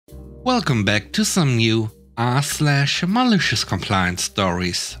Welcome back to some new r/malicious compliance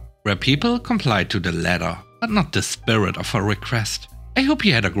stories, where people comply to the letter, but not the spirit of a request. I hope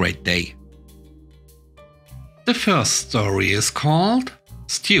you had a great day. The first story is called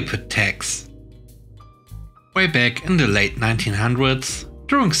Stupid Tax. Way back in the late 1900s,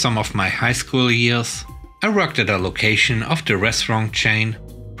 during some of my high school years, I worked at a location of the restaurant chain,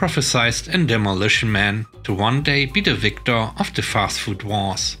 prophesied in Demolition Man to one day be the victor of the fast food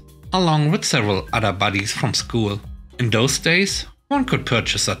wars, along with several other buddies from school. In those days, one could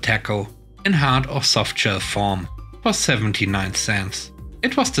purchase a taco in hard or soft shell form for 79 cents.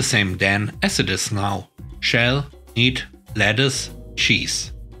 It was the same then as it is now. Shell, meat, lettuce,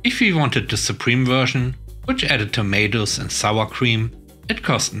 cheese. If you wanted the supreme version, which added tomatoes and sour cream, it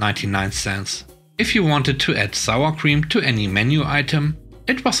cost 99 cents. If you wanted to add sour cream to any menu item,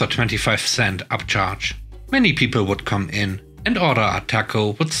 it was a 25-cent upcharge. Many people would come in and order a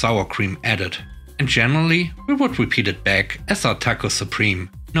taco with sour cream added, and generally we would repeat it back as our taco supreme,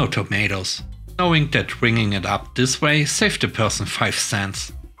 no tomatoes, knowing that ringing it up this way saved the person 5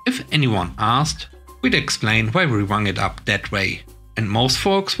 cents. If anyone asked, we'd explain why we rung it up that way, and most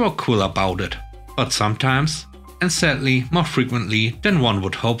folks were cool about it. But sometimes, and sadly more frequently than one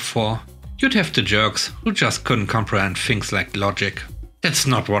would hope for, you'd have the jerks who just couldn't comprehend things like logic. That's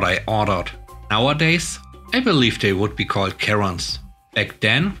not what I ordered. Nowadays, I believe they would be called Karens. Back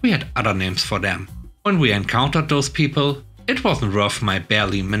then, we had other names for them. When we encountered those people, it wasn't worth my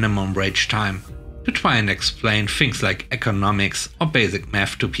barely minimum wage time to try and explain things like economics or basic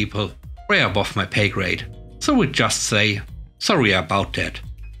math to people way above my pay grade. So we'd just say, sorry about that,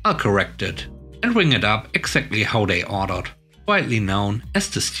 I'll correct it, and ring it up exactly how they ordered, widely known as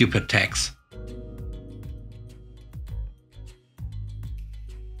the stupid tax.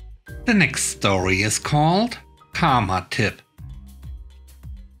 The next story is called Karma Tip.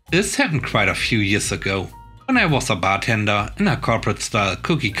 This happened quite a few years ago, when I was a bartender in a corporate-style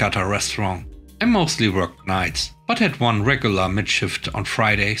cookie-cutter restaurant. I mostly worked nights, but had one regular mid-shift on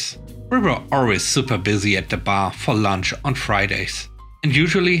Fridays. We were always super busy at the bar for lunch on Fridays, and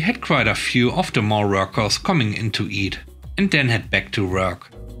usually had quite a few of the more workers coming in to eat, and then head back to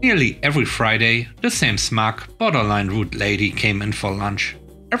work. Nearly every Friday, the same smug, borderline rude lady came in for lunch.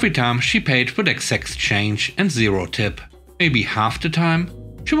 Every time she paid with exact change and zero tip. Maybe half the time,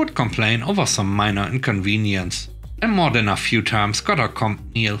 she would complain over some minor inconvenience, and more than a few times got a comp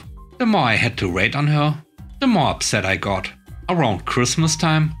meal. The more I had to rate on her, the more upset I got. Around Christmas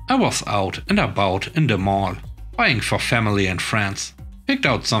time, I was out and about in the mall, buying for family and friends. Picked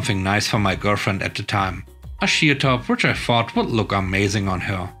out something nice for my girlfriend at the time. A sheer top which I thought would look amazing on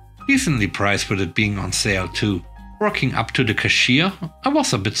her. Decently priced with it being on sale too. Walking up to the cashier, I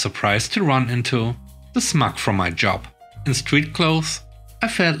was a bit surprised to run into the smug from my job. In street clothes, I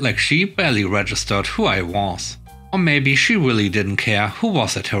felt like she barely registered who I was. Or maybe she really didn't care who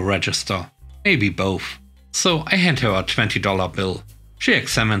was at her register. Maybe both. So I hand her a $20 bill. She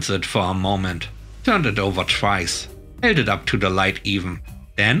examines it for a moment, turned it over twice, held it up to the light even.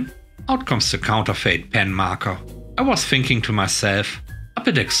 Then, out comes the counterfeit pen marker. I was thinking to myself, a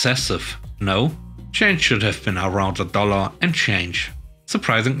bit excessive, no? Change should have been around $1 and change.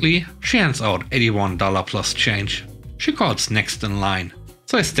 Surprisingly, she hands out $81 plus change. She calls next in line,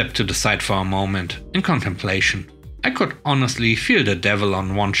 so I stepped to the side for a moment, in contemplation. I could honestly feel the devil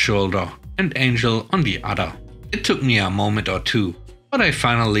on one shoulder and angel on the other. It took me a moment or two, but I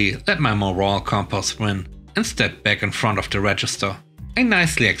finally let my moral compass win and stepped back in front of the register. I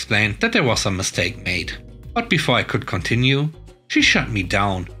nicely explained that there was a mistake made, but before I could continue, she shut me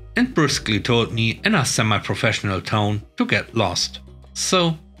down and brusquely told me in a semi-professional tone to get lost.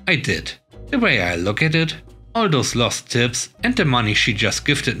 So I did. The way I look at it, all those lost tips and the money she just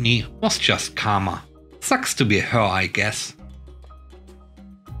gifted me was just karma. Sucks to be her, I guess.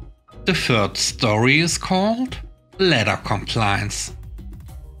 The third story is called Ladder Compliance.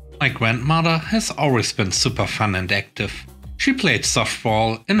 My grandmother has always been super fun and active. She played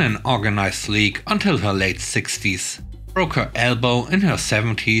softball in an organized league until her late 60s. Broke her elbow in her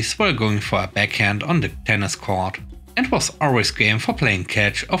 70s while going for a backhand on the tennis court, and was always game for playing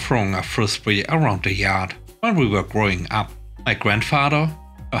catch or throwing a frisbee around the yard when we were growing up. My grandfather,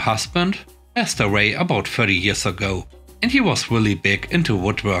 her husband, passed away about 30 years ago, and he was really big into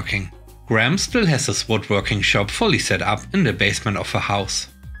woodworking. Graham still has his woodworking shop fully set up in the basement of her house.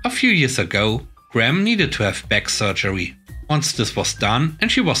 A few years ago, Graham needed to have back surgery. Once this was done and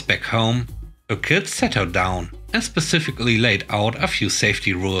she was back home, her kids sat her down and specifically laid out a few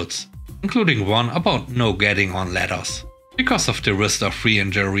safety rules, including one about no getting on ladders, because of the risk of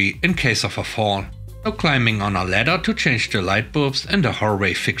re-injury in case of a fall. No climbing on a ladder to change the light bulbs in the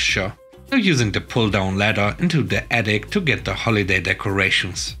hallway fixture. No using the pull-down ladder into the attic to get the holiday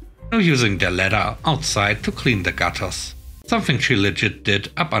decorations. No using the ladder outside to clean the gutters. Something she legit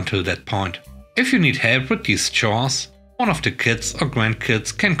did up until that point. If you need help with these chores, one of the kids or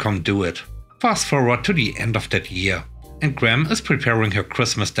grandkids can come do it. Fast forward to the end of that year, and Graham is preparing her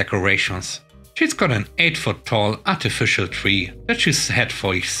Christmas decorations. She's got an 8-foot tall artificial tree that she's had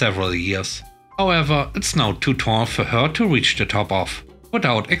for several years. However, it's now too tall for her to reach the top of,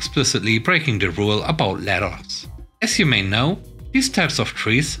 without explicitly breaking the rule about ladders. As you may know, these types of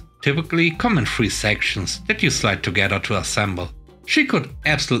trees typically come in 3 sections that you slide together to assemble. She could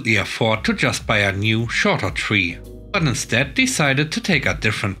absolutely afford to just buy a new, shorter tree, but instead decided to take a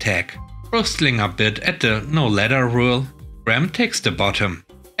different tack. Bristling a bit at the no ladder rule, Graham takes the bottom,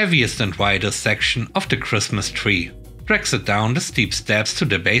 heaviest and widest section of the Christmas tree, drags it down the steep steps to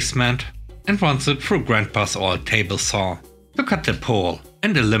the basement, and runs it through Grandpa's old table saw to cut the pole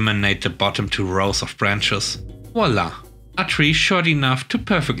and eliminate the bottom 2 rows of branches. Voila! A tree short enough to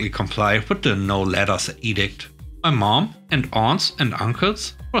perfectly comply with the no ladders edict. My mom and aunts and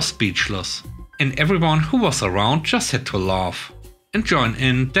uncles were speechless, and everyone who was around just had to laugh and join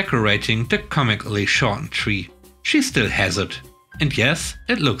in decorating the comically shortened tree. She still has it, and yes,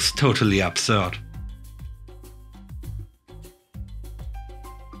 it looks totally absurd.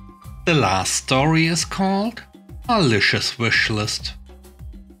 The last story is called Malicious Wishlist.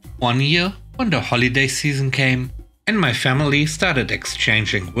 One year, when the holiday season came and my family started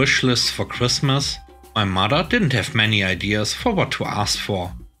exchanging wish lists for Christmas, my mother didn't have many ideas for what to ask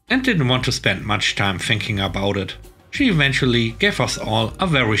for and didn't want to spend much time thinking about it. She eventually gave us all a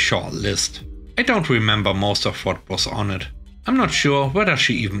very short list. I don't remember most of what was on it. I'm not sure whether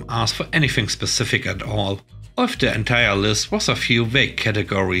she even asked for anything specific at all, or if the entire list was a few vague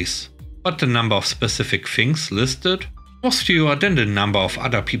categories. But the number of specific things listed was fewer than the number of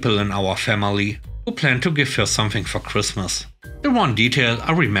other people in our family who planned to give her something for Christmas. The one detail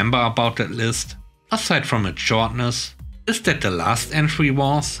I remember about that list, aside from its shortness, is that the last entry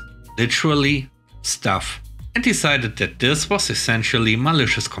was, literally, stuff, and decided that this was essentially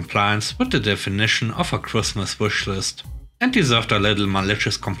malicious compliance with the definition of a Christmas wish list, and deserved a little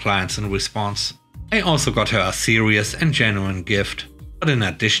malicious compliance in response. I also got her a serious and genuine gift, but in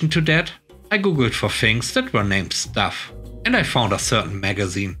addition to that, I googled for things that were named stuff, and I found a certain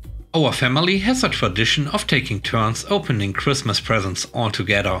magazine. Our family has a tradition of taking turns opening Christmas presents all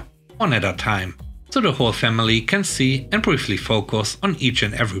together, one at a time, so the whole family can see and briefly focus on each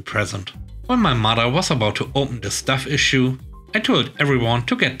and every present. When my mother was about to open the stuff issue, I told everyone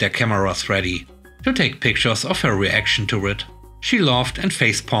to get their cameras ready, to take pictures of her reaction to it. She laughed and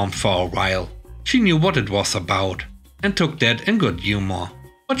facepalmed for a while. She knew what it was about, and took that in good humor.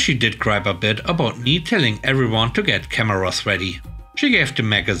 But she did gripe a bit about me telling everyone to get cameras ready. She gave the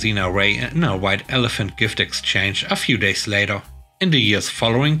magazine away in a white elephant gift exchange a few days later. In the years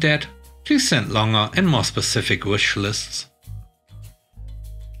following that, she sent longer and more specific wish lists.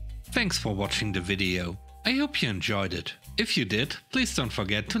 Thanks for watching the video. I hope you enjoyed it. If you did, please don't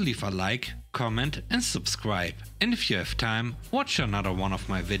forget to leave a like, comment and subscribe. And if you have time, watch another one of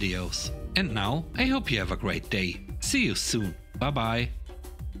my videos. And now, I hope you have a great day. See you soon. Bye bye.